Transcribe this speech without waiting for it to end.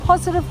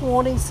Positive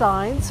warning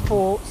signs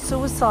for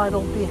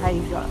suicidal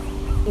behaviour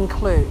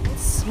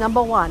includes: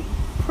 number 1,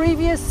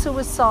 previous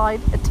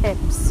suicide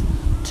attempts.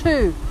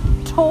 2,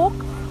 talk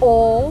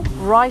or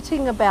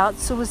writing about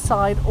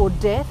suicide or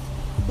death,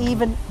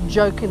 even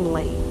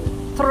jokingly.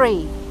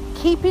 3,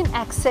 keeping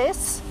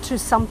access to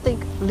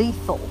something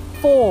lethal.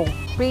 4,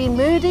 being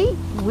moody,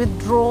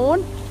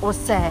 withdrawn or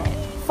sad.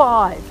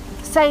 5,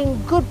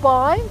 saying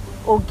goodbye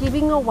or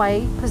giving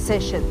away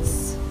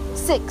possessions.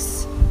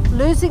 6,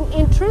 losing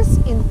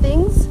interest in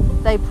things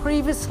they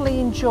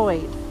previously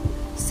enjoyed.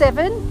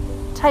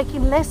 7,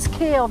 taking less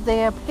care of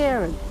their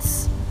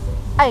appearance.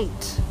 8,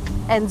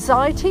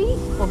 anxiety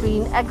or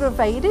being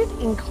aggravated,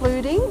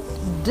 including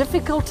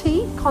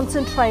difficulty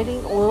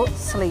concentrating or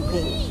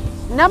sleeping.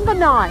 Number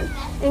 9,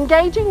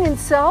 engaging in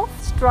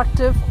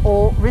self-destructive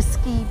or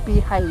risky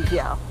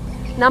behaviour.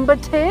 Number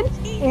 10,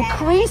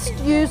 increased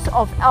use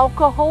of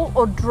alcohol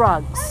or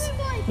drugs.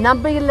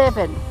 Number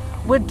 11,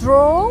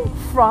 withdrawal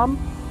from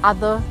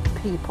other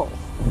people.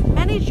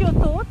 Manage your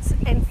thoughts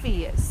and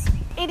fears.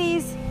 It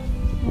is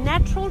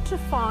natural to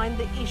find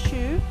the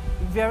issue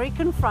very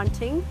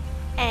confronting,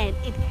 and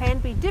it can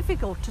be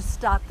difficult to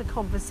start the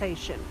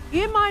conversation.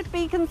 You might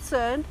be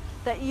concerned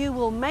that you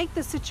will make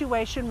the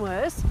situation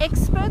worse.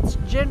 Experts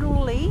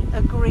generally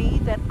agree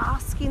that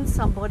asking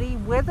somebody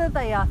whether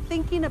they are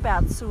thinking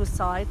about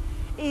suicide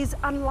is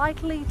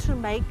unlikely to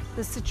make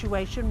the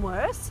situation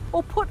worse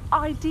or put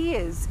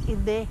ideas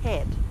in their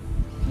head.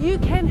 You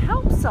can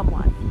help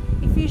someone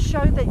if you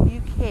show that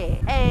you care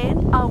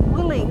and are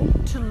willing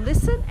to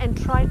listen and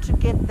try to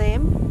get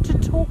them to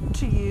talk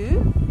to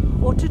you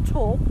or to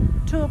talk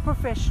to a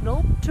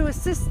professional to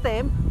assist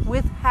them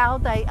with how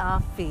they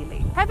are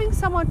feeling. Having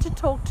someone to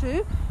talk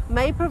to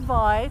may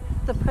provide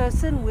the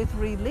person with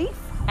relief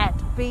at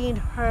being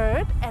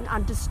heard and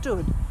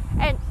understood,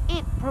 and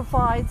it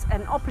provides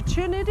an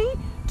opportunity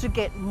to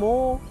get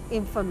more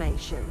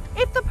information.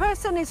 If the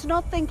person is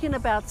not thinking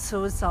about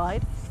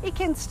suicide, it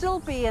can still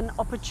be an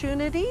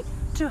opportunity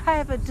to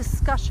have a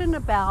discussion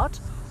about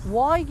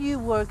why you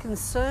were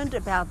concerned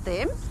about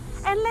them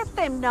and let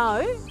them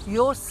know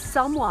you're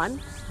someone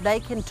they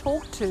can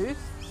talk to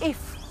if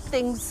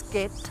things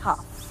get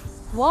tough.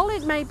 While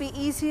it may be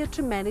easier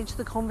to manage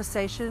the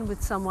conversation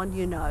with someone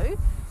you know,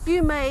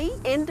 you may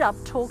end up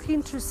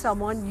talking to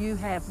someone you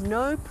have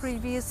no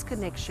previous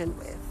connection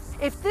with.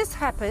 If this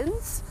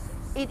happens,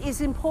 it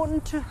is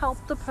important to help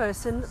the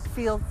person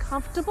feel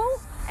comfortable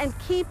and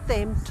keep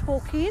them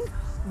talking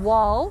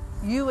while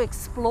you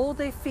explore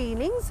their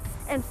feelings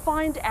and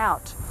find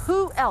out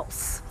who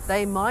else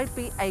they might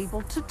be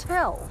able to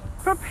tell.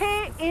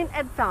 Prepare in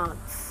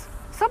advance.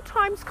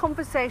 Sometimes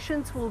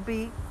conversations will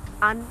be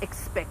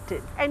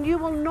unexpected and you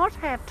will not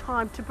have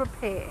time to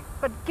prepare,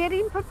 but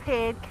getting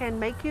prepared can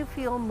make you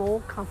feel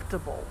more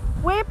comfortable.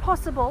 Where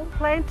possible,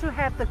 plan to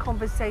have the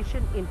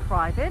conversation in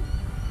private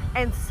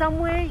and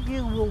somewhere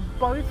you will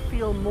both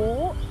feel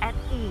more at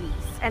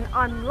ease and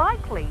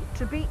unlikely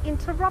to be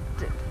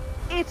interrupted.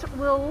 It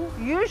will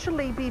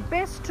usually be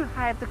best to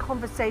have the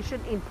conversation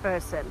in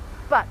person,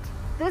 but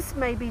this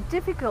may be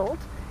difficult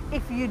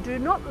if you do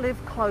not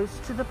live close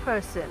to the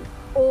person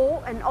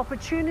or an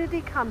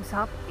opportunity comes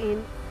up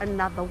in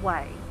another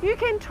way. You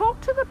can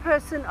talk to the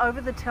person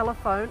over the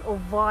telephone or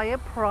via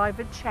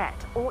private chat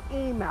or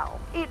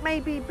email. It may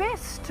be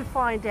best to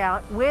find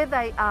out where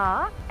they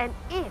are and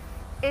if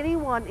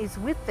anyone is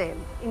with them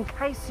in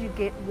case you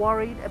get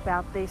worried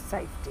about their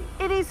safety.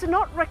 It is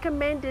not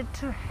recommended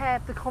to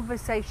have the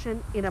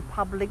conversation in a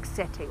public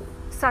setting,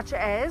 such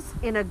as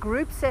in a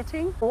group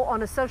setting or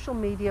on a social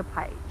media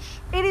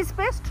page. It is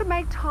best to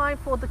make time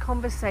for the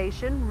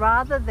conversation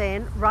rather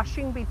than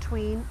rushing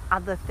between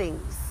other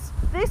things.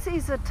 This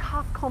is a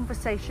tough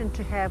conversation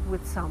to have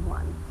with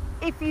someone.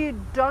 If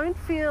you don't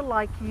feel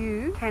like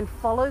you can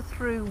follow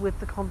through with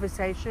the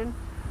conversation,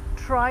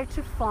 try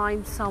to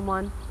find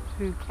someone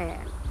who can.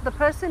 The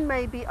person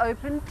may be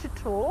open to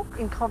talk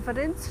in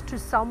confidence to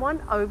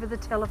someone over the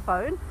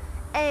telephone,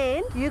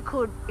 and you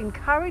could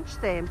encourage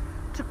them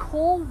to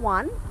call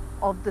one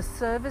of the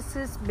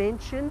services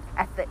mentioned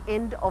at the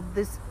end of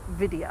this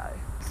video.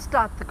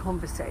 Start the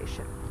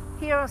conversation.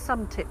 Here are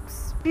some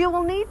tips. You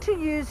will need to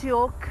use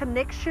your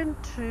connection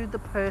to the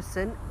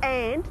person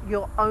and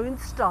your own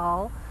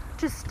style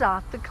to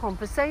start the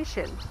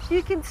conversation.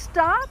 You can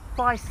start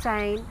by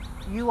saying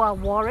you are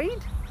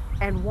worried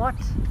and what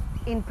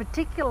in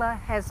particular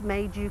has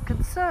made you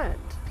concerned.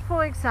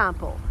 For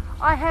example,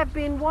 I have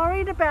been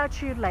worried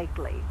about you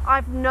lately.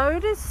 I've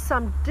noticed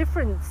some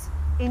difference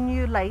in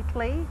you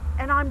lately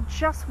and I'm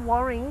just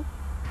worrying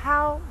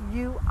how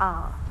you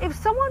are. If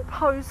someone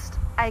posts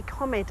a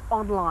comment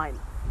online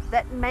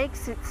that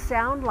makes it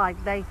sound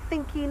like they're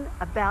thinking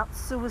about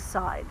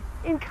suicide,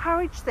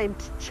 encourage them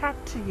to chat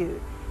to you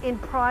in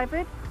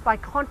private by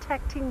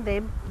contacting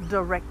them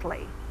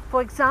directly.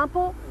 For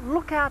example,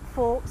 look out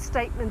for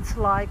statements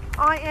like,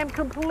 I am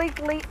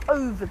completely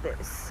over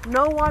this.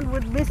 No one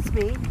would miss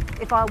me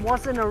if I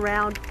wasn't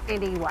around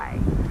anyway.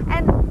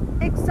 An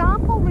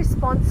example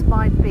response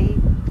might be,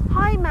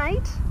 hi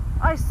mate,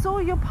 I saw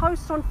your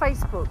post on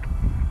Facebook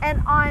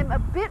and I'm a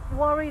bit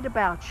worried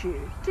about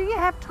you. Do you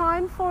have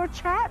time for a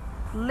chat?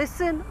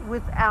 Listen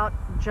without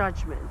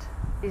judgment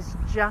is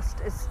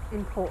just as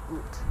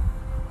important.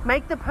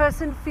 Make the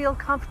person feel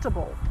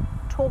comfortable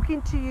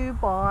talking to you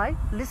by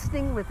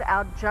listening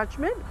without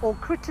judgment or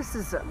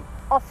criticism,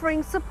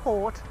 offering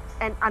support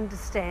and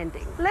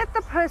understanding. Let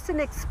the person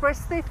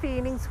express their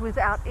feelings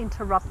without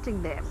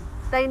interrupting them.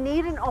 They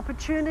need an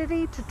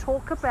opportunity to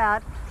talk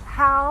about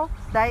how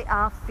they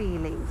are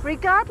feeling.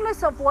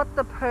 Regardless of what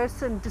the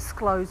person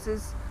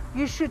discloses,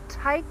 you should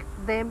take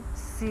them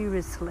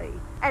seriously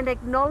and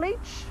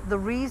acknowledge the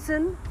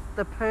reason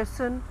the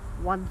person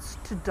wants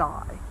to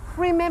die.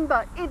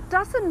 Remember, it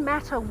doesn't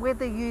matter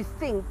whether you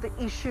think the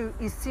issue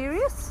is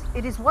serious.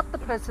 It is what the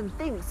person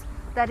thinks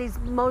that is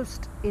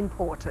most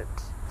important.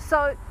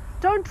 So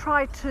don't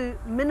try to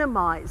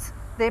minimize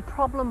their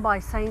problem by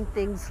saying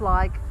things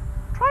like,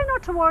 try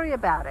not to worry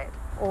about it,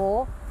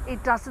 or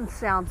it doesn't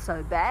sound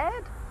so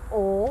bad,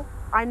 or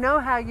I know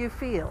how you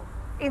feel.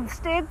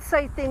 Instead,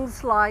 say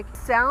things like,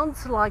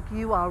 sounds like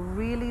you are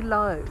really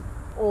low,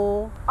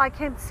 or I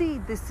can see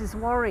this is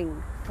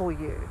worrying for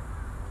you.